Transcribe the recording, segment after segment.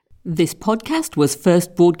This podcast was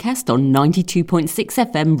first broadcast on 92.6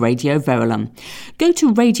 FM Radio Verulam. Go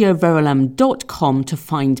to radioverulam.com to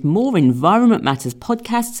find more Environment Matters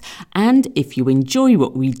podcasts, and if you enjoy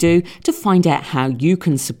what we do, to find out how you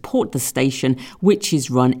can support the station, which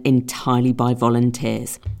is run entirely by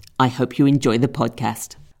volunteers. I hope you enjoy the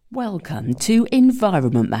podcast. Welcome to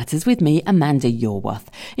Environment Matters with me, Amanda Yorworth.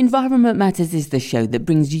 Environment Matters is the show that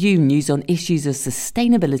brings you news on issues of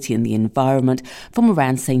sustainability and the environment from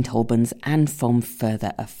around St Albans and from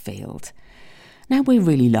further afield. Now, we're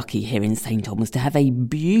really lucky here in St Albans to have a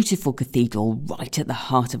beautiful cathedral right at the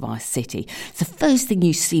heart of our city. It's the first thing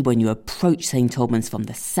you see when you approach St Albans from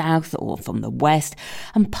the south or from the west,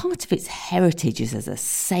 and part of its heritage is as a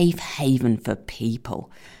safe haven for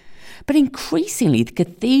people. But increasingly, the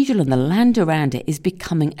cathedral and the land around it is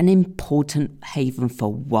becoming an important haven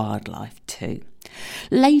for wildlife too.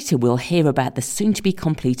 Later, we'll hear about the soon-to-be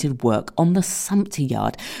completed work on the Sumpter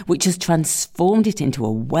Yard, which has transformed it into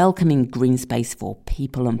a welcoming green space for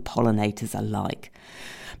people and pollinators alike.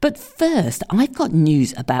 But first, I've got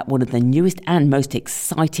news about one of the newest and most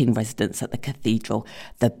exciting residents at the cathedral,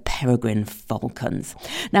 the peregrine falcons.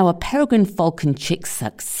 Now, a peregrine falcon chick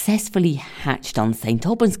successfully hatched on St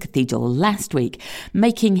Albans Cathedral last week,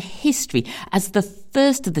 making history as the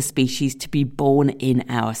first of the species to be born in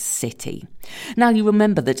our city. Now, you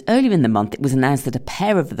remember that earlier in the month it was announced that a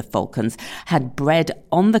pair of the falcons had bred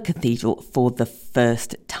on the cathedral for the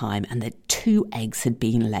first time and that 2 eggs had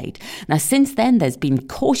been laid. Now, since then, there's been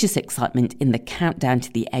cautious excitement in the countdown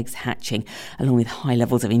to the eggs hatching, along with high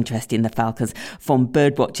levels of interest in the falcons from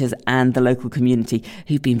birdwatchers and the local community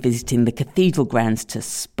who've been visiting the cathedral grounds to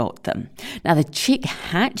spot them. Now, the chick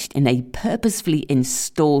hatched in a purposefully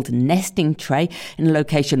installed nesting tray in a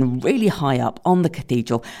location really high up on the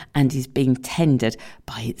cathedral and is being tended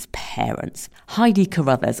by its parents. Heidi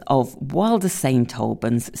Carruthers of Wilder St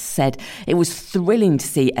Albans said it was thrilling to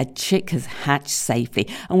see a chick has hatched safely,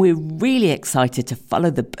 and we're really excited to follow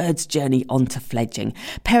the bird's journey onto fledging.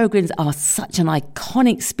 Peregrines are such an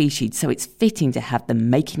iconic species, so it's fitting to have them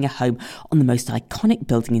making a home on the most iconic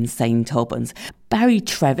building in St Albans. Barry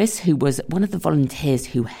Trevis, who was one of the volunteers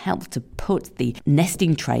who helped to put the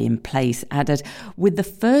nesting tray in place, added, with the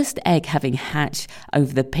first egg having hatched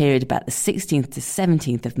over the period about the 16th to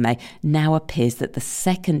 17th of May, now appears that the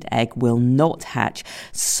second egg will not hatch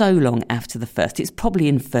so long after the first. It's probably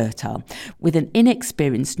infertile. With an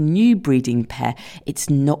inexperienced new breeding pair, it's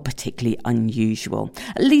not particularly unusual.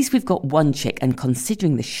 At least we've got one chick, and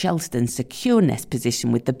considering the sheltered and secure nest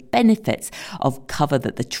position with the benefits of cover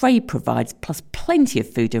that the tray provides, plus plenty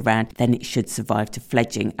of food around, then it should survive to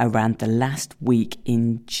fledging around the last week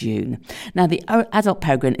in June. Now, the adult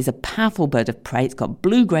peregrine is a powerful bird of prey. It's got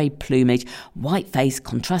blue-grey plumage, white face,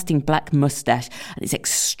 contrasting black moustache, and it's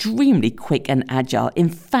extremely quick and agile. In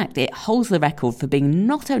fact, it holds the record for being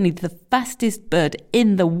not only the fastest bird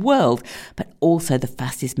in the world, but also the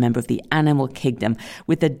fastest member of the animal kingdom,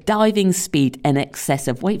 with a diving speed in excess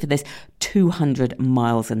of, wait for this, 200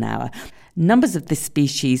 miles an hour. Numbers of this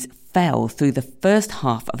species fell through the first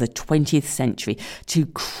half of the 20th century to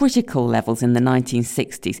critical levels in the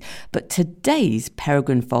 1960s, but today's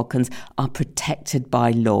peregrine falcons are protected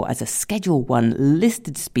by law as a Schedule 1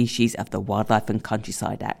 listed species of the Wildlife and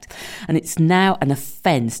Countryside Act, and it's now an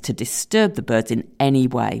offence to disturb the birds in any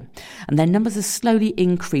way. And their numbers are slowly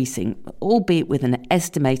increasing, albeit with an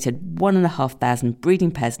estimated 1,500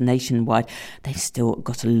 breeding pairs nationwide. They've still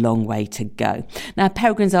got a long way to go. Now,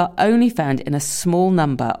 peregrines are only found in a small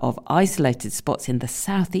number of isolated spots in the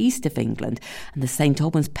southeast of England, and the St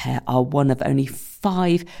Albans pair are one of only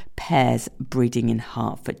 5 pairs breeding in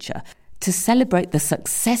Hertfordshire. To celebrate the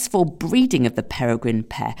successful breeding of the peregrine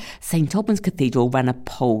pair, St Albans Cathedral ran a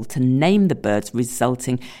poll to name the birds,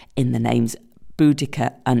 resulting in the names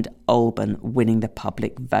Boudica and Alban winning the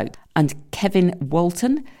public vote. And Kevin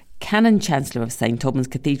Walton, Canon Chancellor of St Albans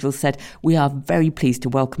Cathedral, said, "We are very pleased to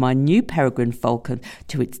welcome our new peregrine falcon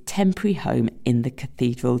to its temporary home in the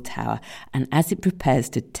cathedral tower, and as it prepares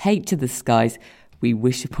to take to the skies, we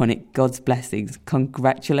wish upon it God's blessings.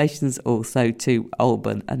 Congratulations also to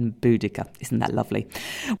Alban and Boudica." Isn't that lovely?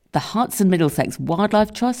 The Herts and Middlesex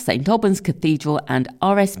Wildlife Trust, St Albans Cathedral and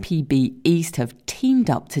RSPB East have teamed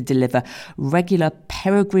up to deliver regular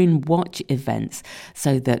peregrine watch events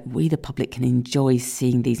so that we, the public, can enjoy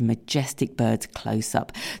seeing these majestic birds close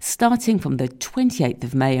up. Starting from the 28th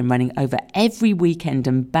of May and running over every weekend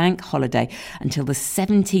and bank holiday until the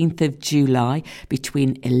 17th of July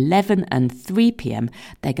between 11 and 3 p.m,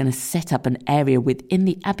 they're going to set up an area within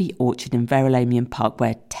the Abbey Orchard in Verulamium Park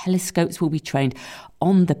where telescopes will be trained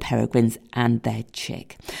on the peregrines and their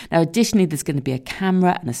chick. Now, additionally, there's going to be a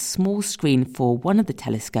camera and a small screen for one of the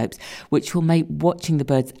telescopes, which will make watching the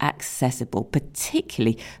birds accessible,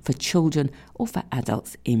 particularly for children or for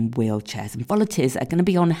adults in wheelchairs. And volunteers are going to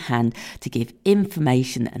be on hand to give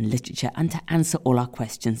information and literature and to answer all our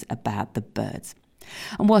questions about the birds.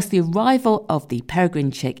 And whilst the arrival of the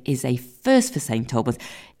peregrine chick is a first for St Albans,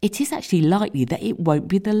 it is actually likely that it won't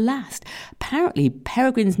be the last. Apparently,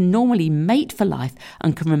 peregrines normally mate for life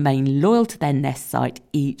and can remain loyal to their nest site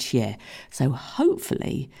each year. So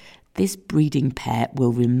hopefully, this breeding pair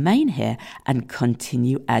will remain here and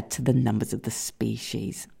continue add to the numbers of the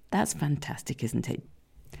species. That's fantastic, isn't it?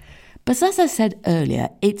 But as I said earlier,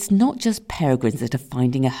 it's not just peregrines that are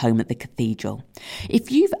finding a home at the cathedral.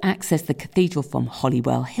 If you've accessed the cathedral from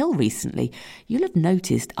Holywell Hill recently, you'll have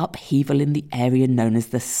noticed upheaval in the area known as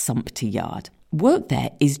the Sumpter Yard. Work there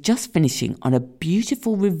is just finishing on a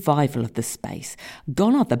beautiful revival of the space.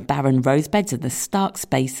 Gone are the barren rosebeds and the stark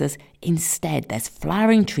spaces. Instead, there's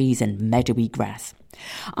flowering trees and meadowy grass.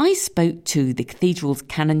 I spoke to the cathedral's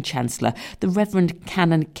Canon Chancellor, the Reverend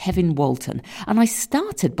Canon Kevin Walton, and I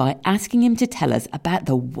started by asking him to tell us about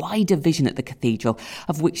the wider vision at the cathedral,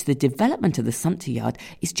 of which the development of the Sumpter Yard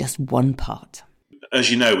is just one part. As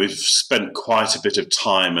you know, we've spent quite a bit of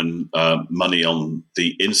time and money on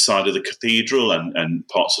the inside of the cathedral and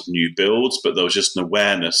parts of new builds, but there was just an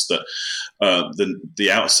awareness that the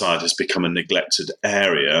outside has become a neglected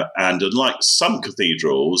area. And unlike some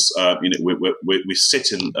cathedrals, we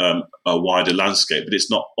sit in a wider landscape, but it's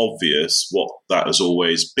not obvious what that has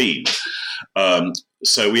always been.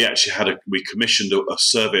 So we actually we commissioned a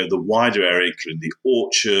survey of the wider area, including the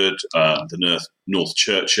orchard, the North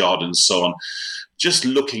Churchyard, and so on. Just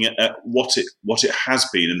looking at what it has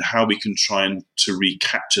been and how we can try to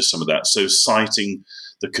recapture some of that. So citing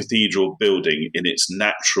the cathedral building in its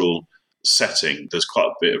natural setting. There's quite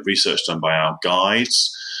a bit of research done by our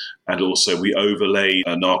guides, and also we overlay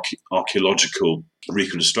an archaeological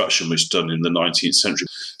reconstruction which was done in the 19th century.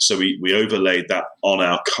 So we overlaid that on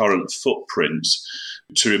our current footprint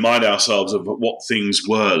to remind ourselves of what things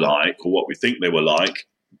were like, or what we think they were like,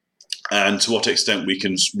 and to what extent we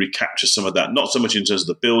can recapture some of that, not so much in terms of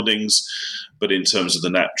the buildings, but in terms of the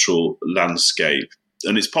natural landscape.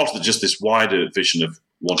 And it's part of just this wider vision of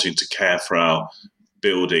wanting to care for our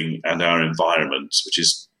building and our environment, which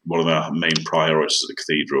is one of our main priorities at the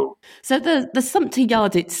cathedral. So the Sumpter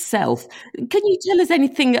Yard itself, can you tell us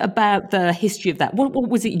anything about the history of that? What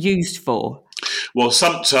was it used for? Well,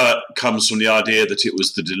 Sumpter comes from the idea that it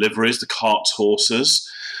was the deliveries, the cart horses.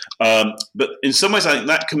 But in some ways, I think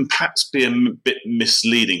that can perhaps be a bit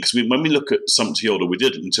misleading, because when we look at Sumpter Yard, or we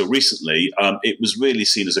did until recently, it was really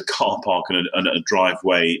seen as a car park and a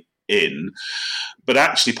driveway in. But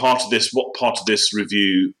actually, part of this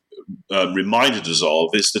review reminded us of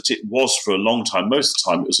is that it was, for a long time, most of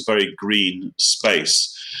the time, it was a very green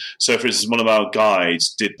space. So, for instance, one of our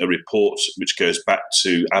guides did a report which goes back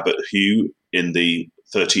to Abbot Hugh in the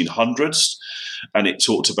 1300s, and it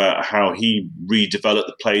talked about how he redeveloped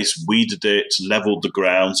the place, weeded it, levelled the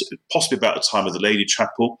grounds, possibly about the time of the Lady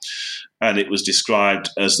Chapel, and it was described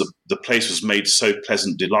as the place was made so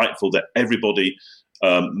pleasant, delightful, that everybody,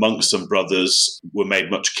 monks and brothers, were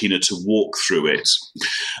made much keener to walk through it.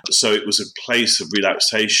 So it was a place of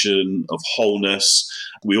relaxation, of wholeness.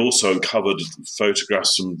 We also uncovered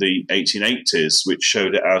photographs from the 1880s, which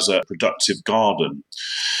showed it as a productive garden.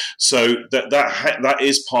 So that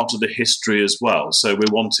is part of the history as well. So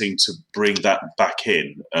we're wanting to bring that back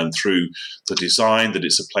in, and through the design, that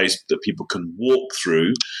it's a place that people can walk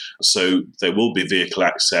through. So there will be vehicle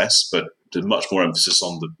access, but there's much more emphasis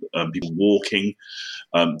on the people walking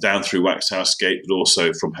down through Waxhouse Gate, but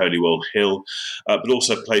also from Holywell Hill, but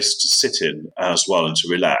also a place to sit in as well and to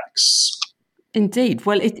relax. Indeed.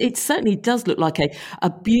 Well, it certainly does look like a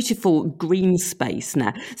beautiful green space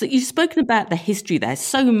now. So you've spoken about the history there.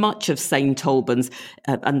 So much of St Albans,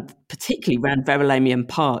 and particularly around Verulamium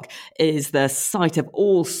Park, is the site of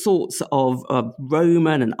all sorts of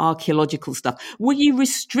Roman and archaeological stuff. Were you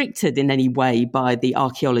restricted in any way by the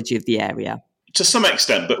archaeology of the area? To some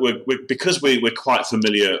extent, but because we're quite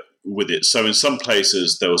familiar with it. So in some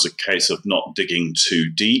places, there was a case of not digging too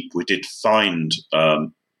deep. We did find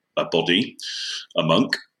a body, a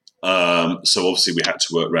monk. So obviously we had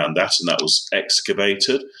to work around that, and that was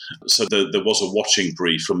excavated. So there was a watching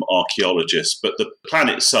brief from archaeologists, but the plan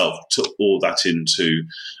itself took all that into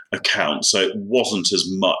account. So it wasn't as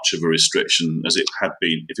much of a restriction as it had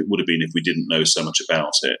been, if it would have been, if we didn't know so much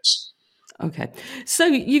about it. Okay. So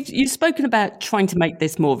you've spoken about trying to make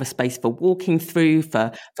this more of a space for walking through,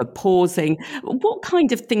 for pausing. What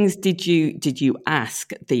kind of things did you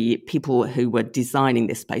ask the people who were designing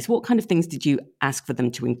this space? What kind of things did you ask for them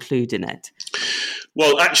to include in it?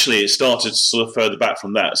 Well, actually, it started sort of further back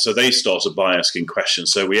from that. So they started by asking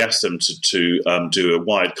questions. So we asked them to do a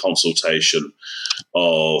wide consultation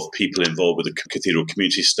of people involved with the cathedral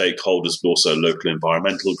community stakeholders, but also local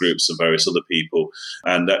environmental groups and various other people.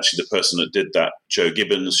 And actually, the person that did that, Jo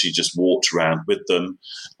Gibbons, she just walked around with them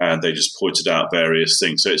and they just pointed out various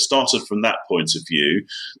things. So it started from that point of view.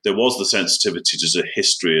 There was the sensitivity to the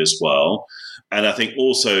history as well. And I think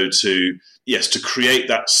also to create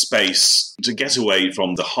that space to get away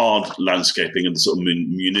from the hard landscaping and the sort of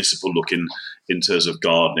municipal look in terms of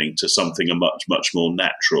gardening to something much, much more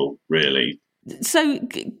natural, really. So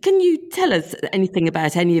can you tell us anything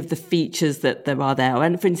about any of the features that there are there?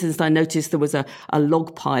 And for instance, I noticed there was a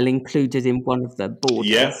log pile included in one of the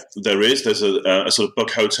borders. Yeah, there is. There's a sort of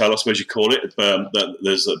bug hotel, I suppose you call it.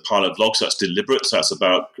 There's a pile of logs. That's deliberate. So that's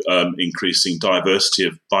about increasing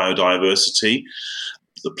biodiversity.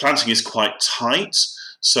 The planting is quite tight.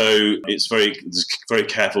 So it's a very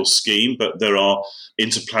careful scheme, but there are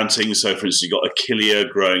interplanting. So, for instance, you've got achillea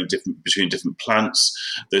growing between different plants.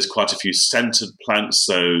 There's quite a few centred plants,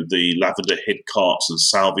 so the lavender hidcarts and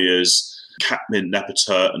salvias, catmint,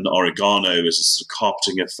 nepetar, and oregano as a sort of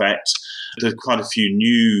carpeting effect. There's quite a few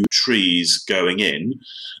new trees going in.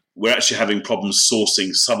 We're actually having problems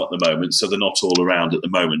sourcing some at the moment, so they're not all around at the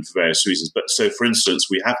moment for various reasons. But so, for instance,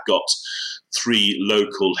 we have got 3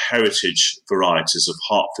 local heritage varieties of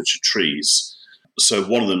Hertfordshire trees. So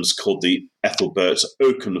one of them is called the Ethelbert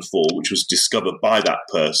Oakenfall, which was discovered by that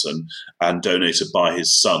person and donated by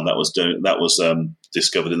his son. That was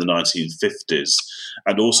discovered in the 1950s.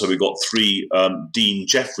 And also we've got 3 Dean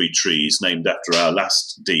Jeffrey trees named after our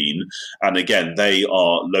last Dean. And again, they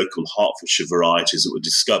are local Hertfordshire varieties that were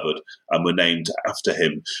discovered and were named after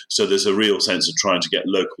him. So there's a real sense of trying to get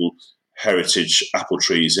local heritage apple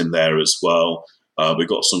trees in there as well. We've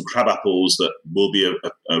got some crab apples that will be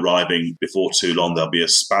arriving before too long. There'll be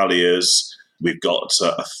espaliers. We've got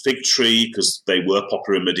a fig tree because they were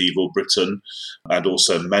popular in medieval Britain, and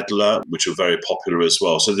also medlar, which are very popular as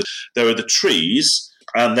well. So there are the trees,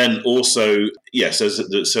 and then also, so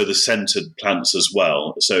the scented plants as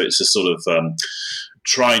well. So it's a sort of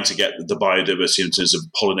trying to get the biodiversity in terms of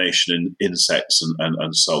pollination and insects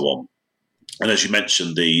and so on. And as you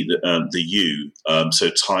mentioned, the yew,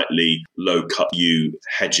 so tightly low-cut yew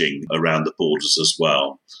hedging around the borders as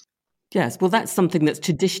well. Yes, well, that's something that's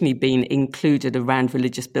traditionally been included around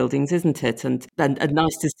religious buildings, isn't it? And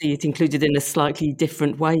nice to see it included in a slightly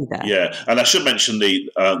different way there. Yeah, and I should mention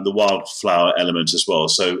the wildflower element as well.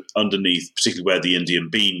 So underneath, particularly where the Indian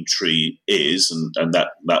bean tree is, and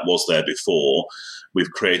that was there before,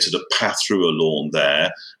 we've created a path through a lawn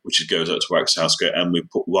there, which goes up to Waxhouse Gate, and we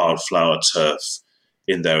put wildflower turf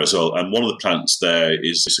in there as well. And one of the plants there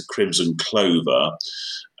is a crimson clover,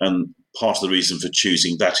 and part of the reason for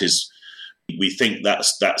choosing that is we think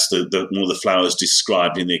that's the one of the flowers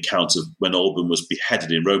described in the account of when Alban was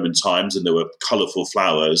beheaded in Roman times, and there were colourful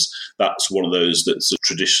flowers. That's one of those that's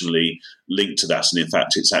traditionally linked to that, and in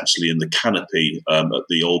fact, it's actually in the canopy at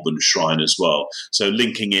the Alban shrine as well. So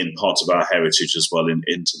linking in part of our heritage as well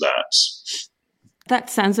into that. That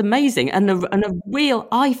sounds amazing, and a real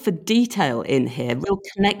eye for detail in here, real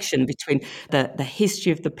connection between the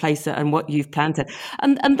history of the place and what you've planted.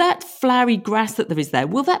 And that flowery grass that there is there,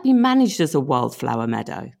 will that be managed as a wildflower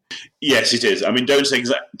meadow? Yes, it is. I mean, don't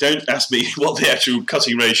ask me what the actual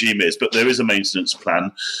cutting regime is, but there is a maintenance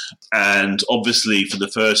plan. And obviously, for the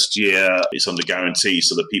first year, it's under guarantee,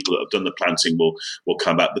 so the people that have done the planting will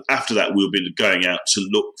come back. But after that, we'll be going out to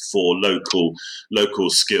look for local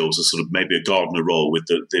skills, a sort of maybe a gardener role with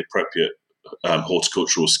the appropriate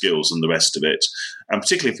horticultural skills and the rest of it. And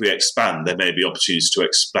particularly if we expand, there may be opportunities to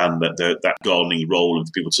expand that gardening role and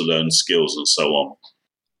for people to learn skills and so on.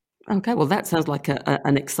 Okay, well, that sounds like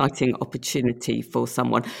an exciting opportunity for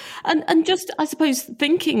someone. And just, I suppose,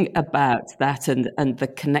 thinking about that and the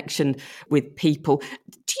connection with people,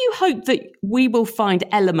 do you hope that we will find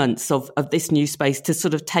elements of this new space to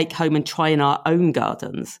sort of take home and try in our own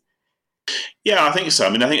gardens? Yeah, I think so.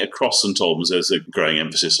 I mean, I think across St Albans there's a growing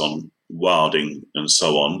emphasis on wilding and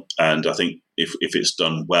so on. And I think if it's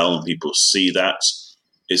done well and people see that,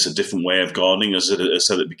 it's a different way of gardening, as I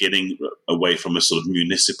said at the beginning, away from a sort of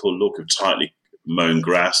municipal look of tightly mown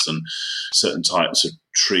grass and certain types of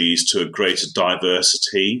trees to a greater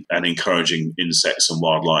diversity and encouraging insects and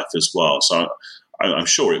wildlife as well. So I'm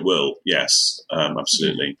sure it will, yes,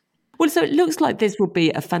 absolutely. Well, so it looks like this will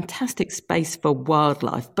be a fantastic space for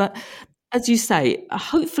wildlife, but as you say,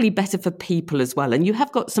 hopefully better for people as well. And you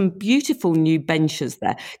have got some beautiful new benches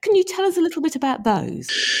there. Can you tell us a little bit about those?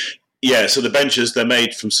 Yeah, so the benches, they're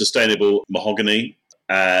made from sustainable mahogany,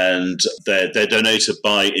 and they're donated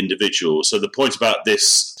by individuals. So the point about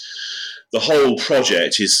this, the whole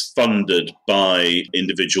project is funded by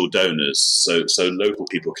individual donors. So local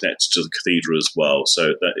people connected to the cathedral as well. So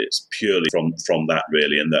that it's purely from that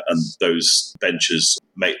really, and those benches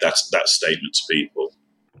make that statement to people.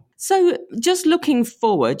 So just looking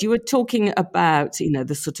forward, you were talking about,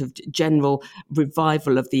 the sort of general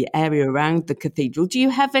revival of the area around the cathedral. Do you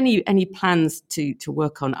have any plans to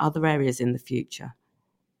work on other areas in the future?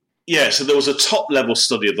 Yeah, so there was a top-level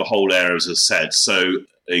study of the whole area, as I said, so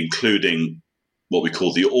including what we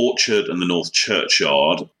call the orchard and the North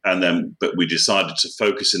Churchyard, but we decided to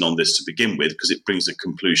focus in on this to begin with because it brings a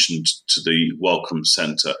conclusion to the Welcome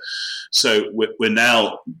Centre. So we're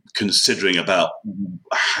now considering about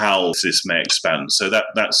how this may expand. So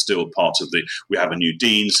that's still part of we have a new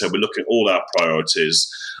dean, so we're looking at all our priorities,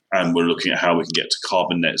 and we're looking at how we can get to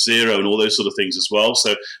carbon net zero and all those sort of things as well.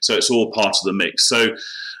 So it's all part of the mix. So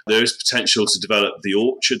there is potential to develop the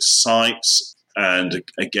orchard sites, and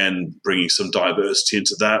again, bringing some diversity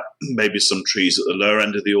into that, maybe some trees at the lower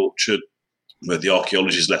end of the orchard where the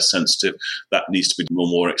archaeology is less sensitive. That needs to be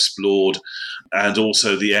more explored. And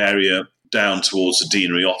also the area down towards the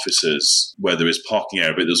deanery offices where there is parking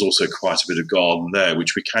area, but there's also quite a bit of garden there,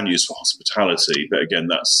 which we can use for hospitality. But again,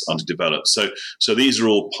 that's underdeveloped. So these are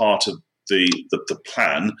all part of the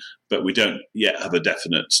plan, but we don't yet have a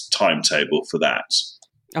definite timetable for that.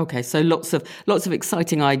 Okay, so lots of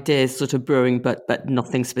exciting ideas sort of brewing, but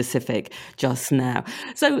nothing specific just now.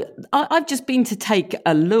 So I've just been to take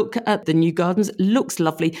a look at the new gardens. It looks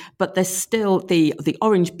lovely, but there's still the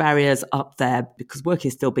orange barriers up there because work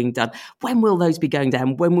is still being done. When will those be going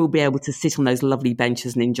down? When we'll be able to sit on those lovely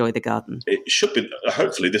benches and enjoy the garden? It should be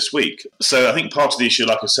hopefully this week. So I think part of the issue,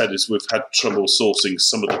 like I said, is we've had trouble sourcing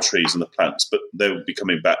some of the trees and the plants, but they will be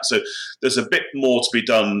coming back. So there's a bit more to be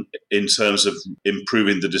done in terms of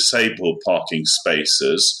improving the disabled parking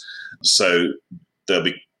spaces. So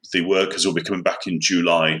the workers will be coming back in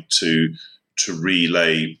July to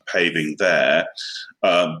relay paving there.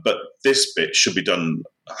 But this bit should be done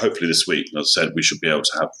hopefully this week. As I said, we should be able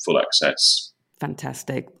to have full access.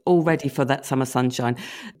 Fantastic. All ready for that summer sunshine.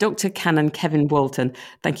 Dr. Canon Kevin Walton,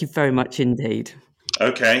 thank you very much indeed.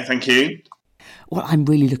 Okay, thank you. Well, I'm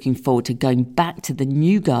really looking forward to going back to the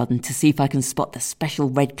new garden to see if I can spot the special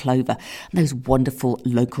red clover and those wonderful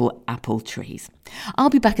local apple trees. I'll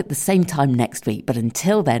be back at the same time next week, but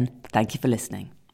until then, thank you for listening.